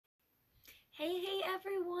Hey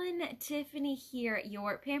everyone, Tiffany here,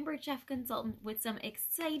 your Pampered Chef consultant with some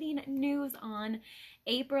exciting news on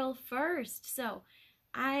April 1st. So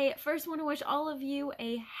I first want to wish all of you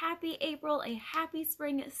a happy April, a happy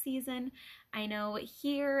spring season. I know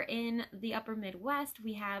here in the upper Midwest,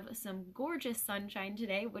 we have some gorgeous sunshine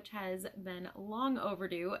today, which has been long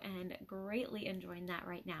overdue and greatly enjoying that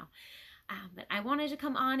right now. But I wanted to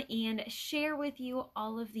come on and share with you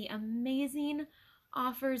all of the amazing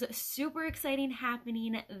offers, super exciting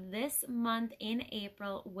happening this month in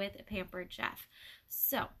April with Pampered Chef.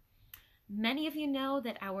 So many of you know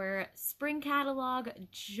that our spring catalog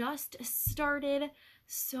just started.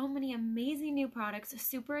 So many amazing new products,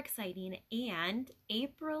 super exciting. And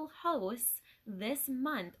April hosts this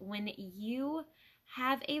month when you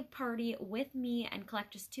have a party with me and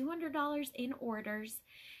collect just $200 in orders.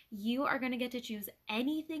 You are going to get to choose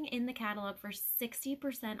anything in the catalog for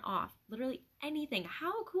 60% off. Literally anything.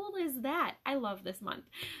 How cool is that? I love this month.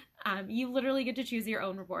 You literally get to choose your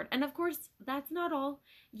own reward. And of course, that's not all.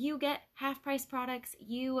 You get half price products.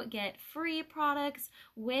 You get free products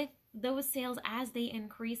with those sales. As they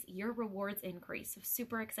increase, your rewards increase. So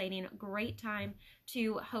super exciting. Great time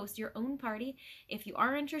to host your own party. If you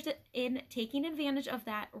are interested in taking advantage of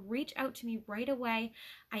that, reach out to me right away.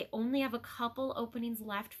 I only have a couple openings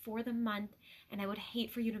left for the month, and I would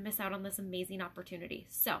hate for you to miss out on this amazing opportunity.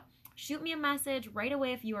 So shoot me a message right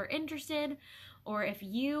away if you are interested, or if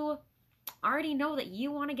you already know that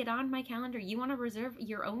you want to get on my calendar, you want to reserve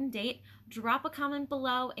your own date, drop a comment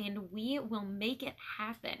below and we will make it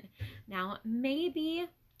happen. Now, maybe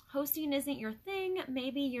hosting isn't your thing.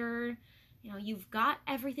 Maybe you've got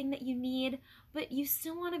everything that you need, but you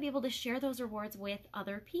still want to be able to share those rewards with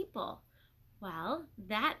other people. Well,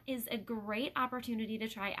 that is a great opportunity to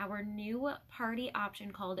try our new party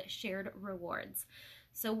option called Shared Rewards.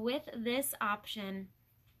 So with this option,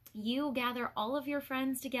 you gather all of your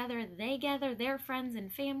friends together, they gather their friends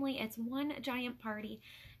and family. It's one giant party,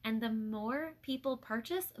 and the more people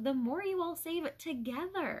purchase, the more you all save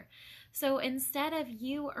together. So instead of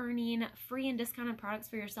you earning free and discounted products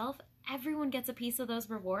for yourself, everyone gets a piece of those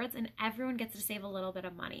rewards and everyone gets to save a little bit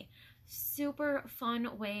of money. Super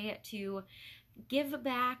fun way to give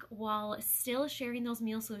back while still sharing those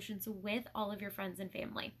meal solutions with all of your friends and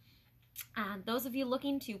family. Those of you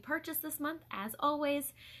looking to purchase this month, as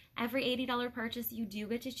always, every $80 purchase, you do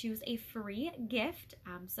get to choose a free gift.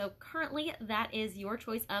 So currently, that is your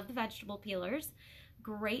choice of the vegetable peelers.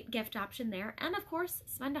 Great gift option there. And of course,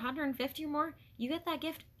 spend $150 or more, you get that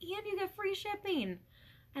gift and you get free shipping.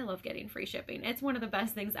 I love getting free shipping. It's one of the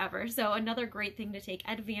best things ever. So another great thing to take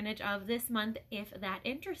advantage of this month if that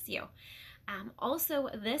interests you. Also,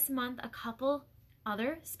 this month, a couple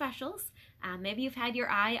other specials. Maybe you've had your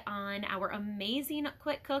eye on our amazing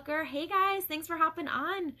quick cooker. Hey guys, thanks for hopping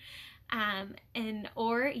on.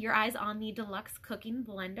 Or your eyes on the deluxe cooking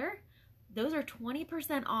blender. Those are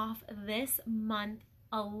 20% off this month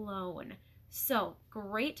alone. So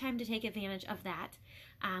great time to take advantage of that.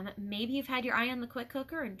 Maybe you've had your eye on the quick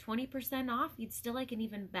cooker and 20% off. You'd still like an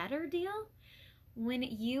even better deal. When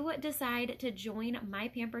you decide to join my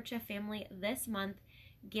Pampered Chef family this month,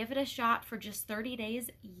 give it a shot for just 30 days.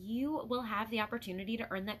 You will have the opportunity to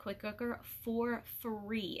earn that quick cooker for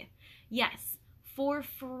free. Yes, for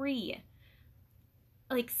free.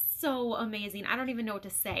 Like, so amazing. I don't even know what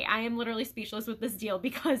to say. I am literally speechless with this deal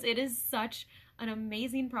because it is such an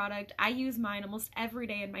amazing product. I use mine almost every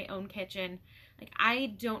day in my own kitchen. Like,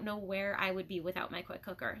 I don't know where I would be without my quick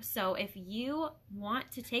cooker. So if you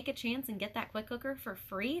want to take a chance and get that quick cooker for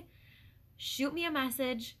free, shoot me a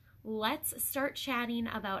message. Let's start chatting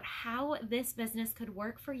about how this business could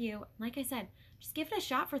work for you. Like I said, just give it a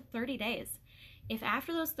shot for 30 days. If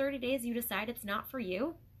after those 30 days you decide it's not for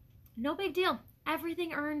you, no big deal.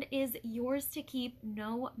 Everything earned is yours to keep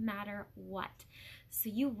no matter what. So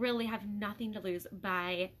you really have nothing to lose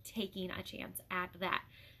by taking a chance at that.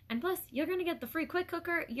 And plus, you're going to get the free quick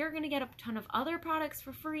cooker. You're going to get a ton of other products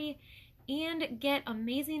for free and get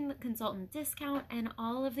amazing consultant discount and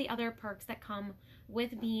all of the other perks that come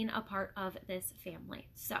with being a part of this family.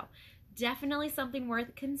 So definitely something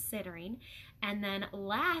worth considering. And then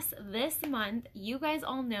last this month, you guys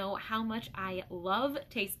all know how much I love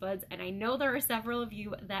taste buds, and I know there are several of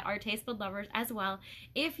you that are taste bud lovers as well.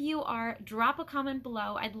 If you are, drop a comment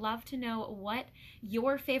below. I'd love to know what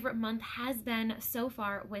your favorite month has been so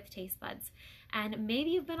far with taste buds. And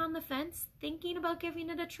maybe you've been on the fence thinking about giving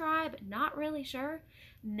it a try, but not really sure.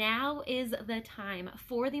 Now is the time.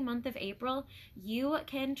 For the month of April, you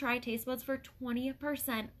can try taste buds for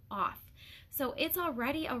 20% off. So it's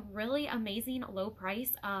already a really amazing low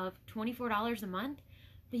price of $24 a month.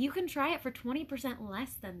 but you can try it for 20%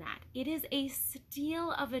 less than that. It is a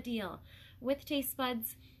steal of a deal with Taste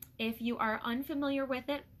Buds. If you are unfamiliar with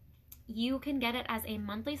it, you can get it as a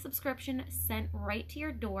monthly subscription sent right to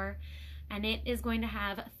your door, and it is going to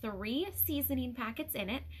have 3 seasoning packets in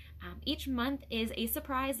it. Each month is a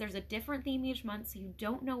surprise. There's a different theme each month, so you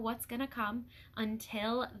don't know what's going to come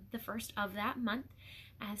until the first of that month.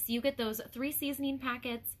 So you get those 3 seasoning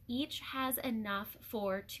packets. Each has enough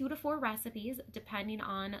for 2 to 4 recipes, depending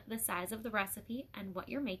on the size of the recipe and what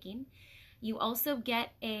you're making. You also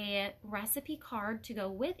get a recipe card to go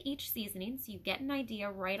with each seasoning, so you get an idea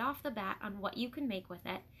right off the bat on what you can make with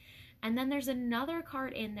it. And then there's another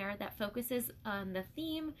card in there that focuses on the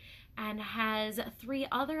theme and has 3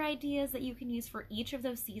 other ideas that you can use for each of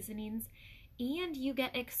those seasonings. And you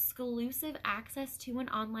get exclusive access to an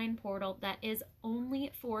online portal that is only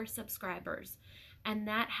for subscribers. And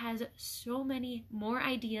that has so many more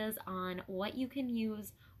ideas on what you can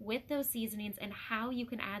use with those seasonings and how you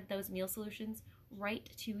can add those meal solutions right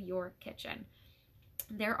to your kitchen.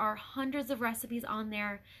 There are hundreds of recipes on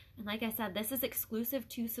there, and like I said, this is exclusive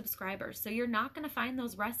to subscribers, so you're not going to find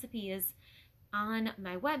those recipes on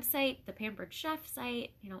my website, the Pampered Chef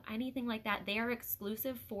site, anything like that. They are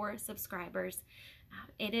exclusive for subscribers.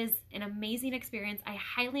 It is an amazing experience. I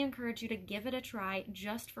highly encourage you to give it a try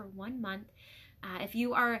just for 1 month. If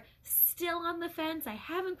you are still on the fence, I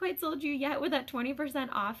haven't quite sold you yet with that 20%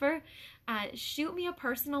 offer, shoot me a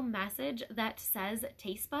personal message that says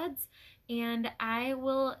Taste Buds, and I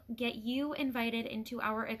will get you invited into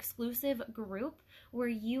our exclusive group where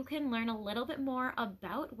you can learn a little bit more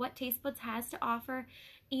about what Taste Buds has to offer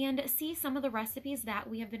and see some of the recipes that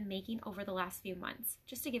we have been making over the last few months,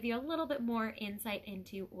 just to give you a little bit more insight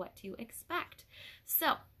into what to expect.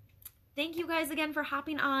 So, thank you guys again for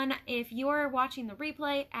hopping on. If you're watching the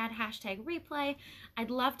replay, add #replay.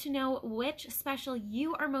 I'd love to know which special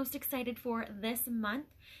you are most excited for this month.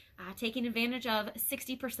 Taking advantage of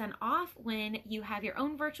 60% off when you have your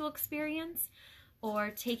own virtual experience,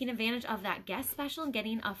 or taking advantage of that guest special and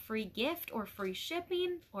getting a free gift or free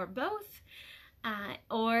shipping, or both.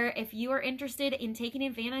 Or if you are interested in taking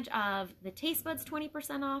advantage of the Taste Buds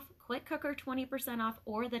 20% off, Quick Cooker 20% off,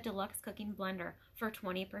 or the Deluxe Cooking Blender for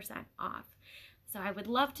 20% off. So I would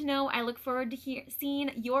love to know. I look forward to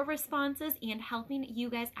seeing your responses and helping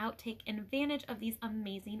you guys out take advantage of these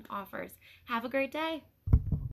amazing offers. Have a great day.